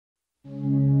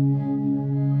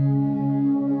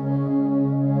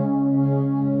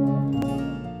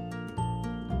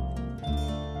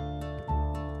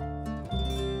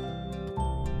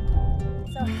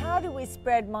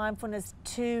spread mindfulness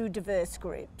to diverse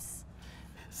groups?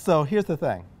 So here's the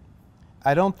thing.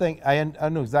 I don't think, I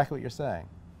know exactly what you're saying.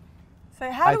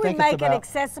 So how do we make it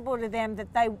accessible to them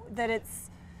that it's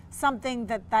something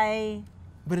that they...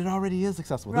 But it already is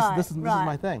accessible. Right, This is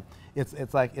my thing.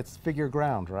 It's like, it's figure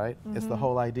ground, right? It's the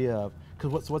whole idea of,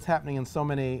 because what's happening in so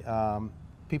many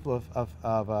people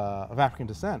of African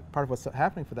descent, part of what's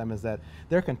happening for them is that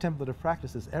there are contemplative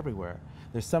practices everywhere.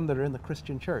 There's some that are in the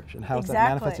Christian church, and how is that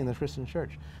manifesting in the Christian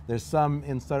church? There's some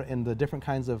in the different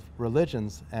kinds of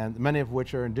religions, and many of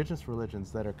which are indigenous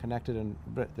religions that are connected, and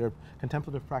there are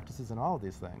contemplative practices in all of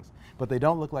these things. But they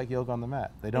don't look like yoga on the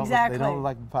mat. They don't look, they don't look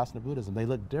like Vipassana Buddhism. They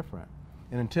look different.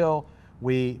 And until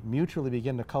we mutually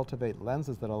begin to cultivate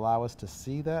lenses that allow us to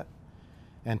see that,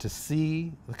 and to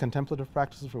see the contemplative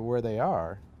practices for where they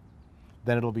are,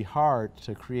 then it'll be hard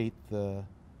to create the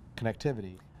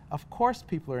connectivity. Of course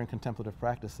people are in contemplative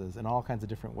practices in all kinds of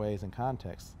different ways and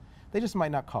contexts. They just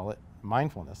might not call it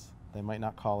mindfulness. They might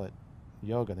not call it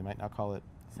yoga. They might not call it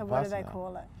So Vipassana. what do they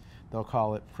call it? They'll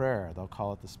call it prayer. They'll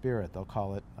call it the spirit. They'll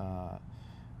call it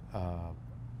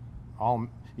all,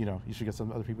 you know, you should get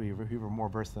some other people who are more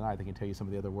versed than I. They can tell you some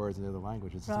of the other words in the other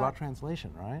languages. It's about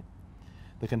translation, right?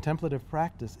 The contemplative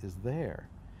practice is there.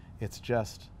 It's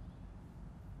just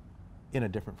in a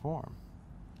different form.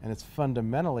 And it's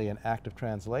fundamentally an act of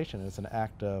translation. It's an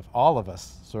act of all of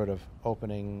us sort of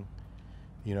opening,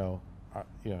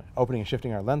 opening and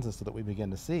shifting our lenses so that we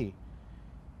begin to see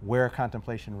where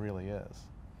contemplation really is.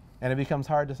 And it becomes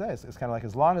hard to say. It's kind of like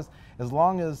as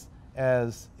long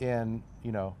as in,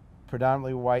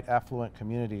 predominantly white affluent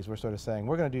communities, we're sort of saying,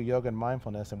 we're going to do yoga and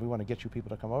mindfulness and we want to get you people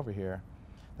to come over here,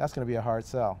 that's going to be a hard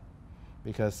sell.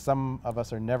 Because some of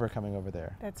us are never coming over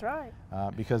there. That's right.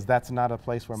 Because that's not a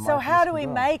place where mindfulness So how do we can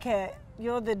go. make it,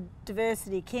 you're the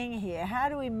diversity king here, how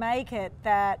do we make it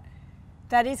that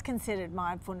is considered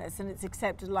mindfulness and it's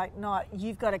accepted, like not,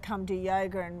 you've got to come do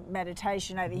yoga and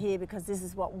meditation over here because this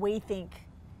is what we think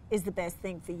is the best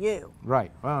thing for you.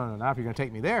 Right. Well, now if you're going to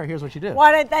take me there, here's what you do.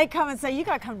 Why don't they come and say, you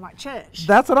got to come to my church?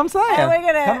 That's what I'm saying. And we're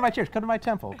gonna... Come to my church, come to my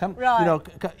temple. Come,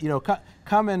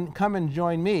 come and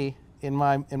join me in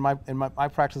my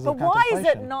practice of contemplation. But why is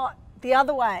it not the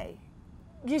other way?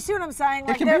 You see what I'm saying?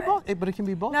 Like it can be both, but it can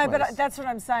be both ways. No, but that's what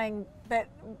I'm saying. But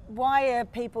why are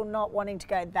people not wanting to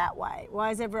go that way? Why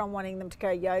is everyone wanting them to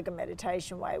go yoga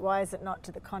meditation way? Why is it not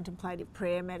to the contemplative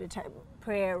prayer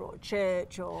or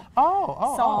church or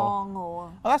song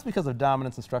or? Oh, that's because of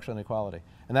dominance and structural inequality,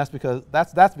 and that's because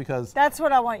that's because. That's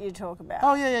what I want you to talk about.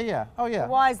 Oh yeah. Oh yeah.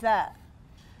 Why is that?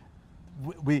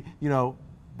 We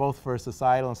both for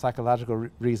societal and psychological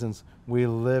reasons, we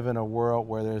live in a world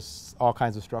where there's all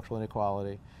kinds of structural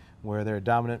inequality, where there are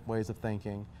dominant ways of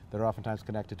thinking that are oftentimes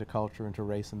connected to culture and to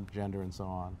race and gender and so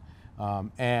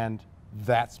on. And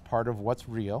that's part of what's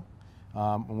real.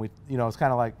 When we, it's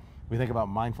kind of like we think about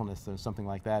mindfulness or something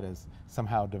like that is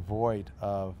somehow devoid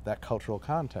of that cultural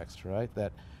context, right?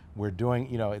 That we're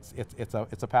doing,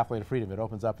 it's a pathway to freedom. It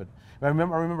opens up. I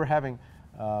remember having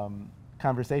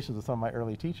conversations with some of my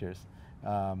early teachers.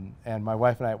 And my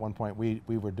wife and I, at one point, we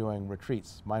were doing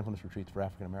retreats, mindfulness retreats for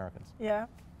African Americans. Yeah.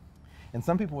 And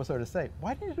some people would sort of say,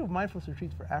 why did you do mindfulness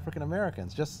retreats for African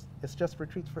Americans? It's just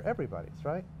retreats for everybody,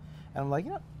 right? And I'm like,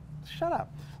 shut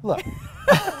up. Look,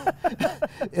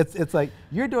 it's like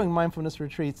you're doing mindfulness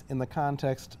retreats in the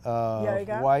context of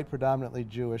yoga. White, predominantly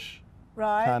Jewish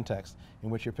context in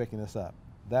which you're picking this up.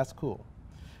 That's cool.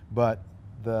 But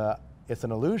it's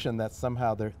an illusion that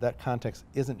somehow that context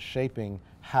isn't shaping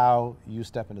how you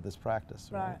step into this practice.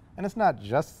 Right? And it's not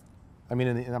just, and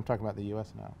I'm talking about the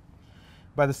U.S. now.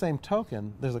 By the same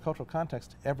token, there's a cultural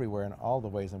context everywhere in all the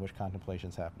ways in which contemplation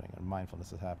is happening and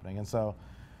mindfulness is happening. And so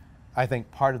I think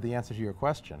part of the answer to your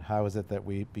question, how is it that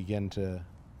we begin to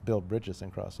build bridges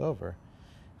and cross over,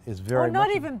 is very much... Or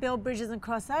not even build bridges and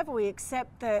cross over, we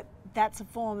accept that that's a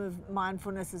form of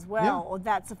mindfulness as well, or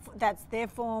that's their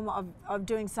form of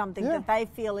doing something that they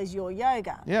feel is your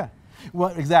yoga. Yeah,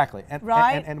 well, exactly. And,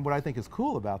 and what I think is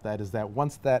cool about that is that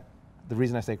once the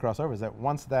reason I say crossover is that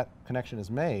once that connection is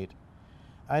made,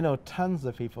 I know tons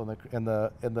of people in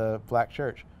the Black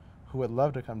church who would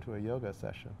love to come to a yoga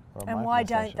session or a mindfulness session. And why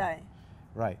don't they?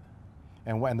 Right.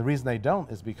 And the reason they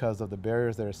don't is because of the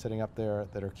barriers that are sitting up there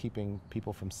that are keeping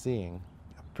people from seeing,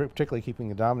 particularly keeping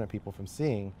the dominant people from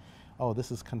seeing, oh,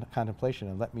 this is contemplation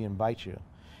and let me invite you.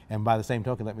 And by the same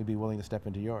token, let me be willing to step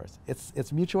into yours.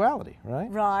 It's mutuality, right?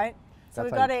 Right. So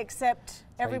we've got to accept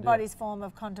everybody's form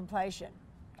of contemplation.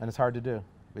 And it's hard to do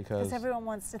because everyone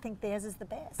wants to think theirs is the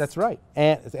best. That's right.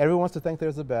 And everyone wants to think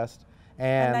theirs is the best.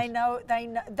 And they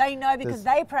know because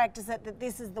they practice it that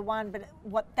this is the one,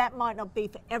 but that might not be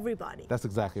for everybody. That's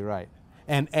exactly right.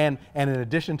 And in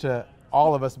addition to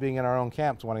all of us being in our own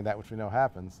camps wanting that, which we know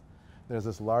happens, there's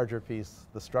this larger piece,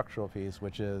 the structural piece,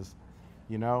 which is,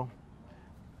 you know,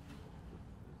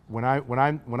 when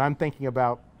I'm thinking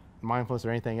about mindfulness or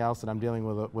anything else, and I'm dealing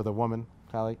with a woman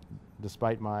colleague,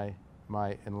 despite my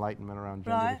enlightenment around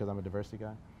gender, Right. because I'm a diversity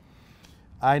guy,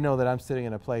 I know that I'm sitting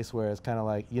in a place where it's kind of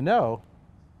like, you know,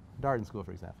 Darden School,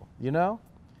 for example, you know,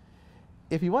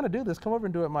 if you want to do this, come over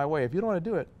and do it my way. If you don't want to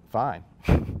do it, fine.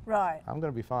 Right. I'm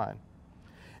going to be fine.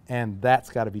 And that's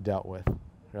got to be dealt with,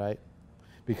 right?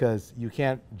 Because you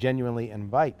can't genuinely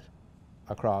invite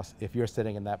across if you're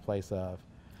sitting in that place of,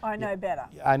 I know better.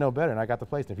 I know better, and I got the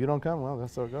place. And if you don't come, well,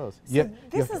 that's how it goes. So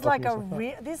this is like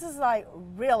this is like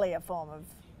really a form of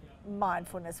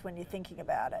mindfulness when you're thinking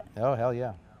about it. Oh, hell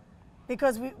yeah.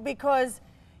 Because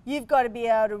you've got to be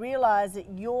able to realize that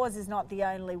yours is not the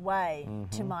only way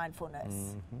to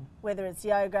mindfulness, whether it's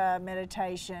yoga,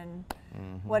 meditation,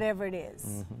 whatever it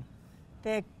is.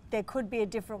 There could be a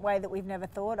different way that we've never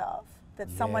thought of,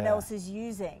 that someone else is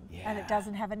using, and it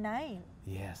doesn't have a name.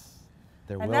 Yes,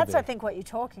 there will And be. that's, I think, what you're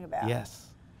talking about. Yes.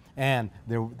 And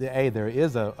there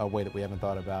is a way that we haven't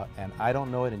thought about, and I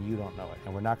don't know it and you don't know it,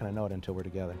 and we're not going to know it until we're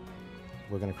together.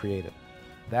 We're going to create it.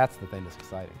 That's the thing that's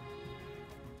exciting.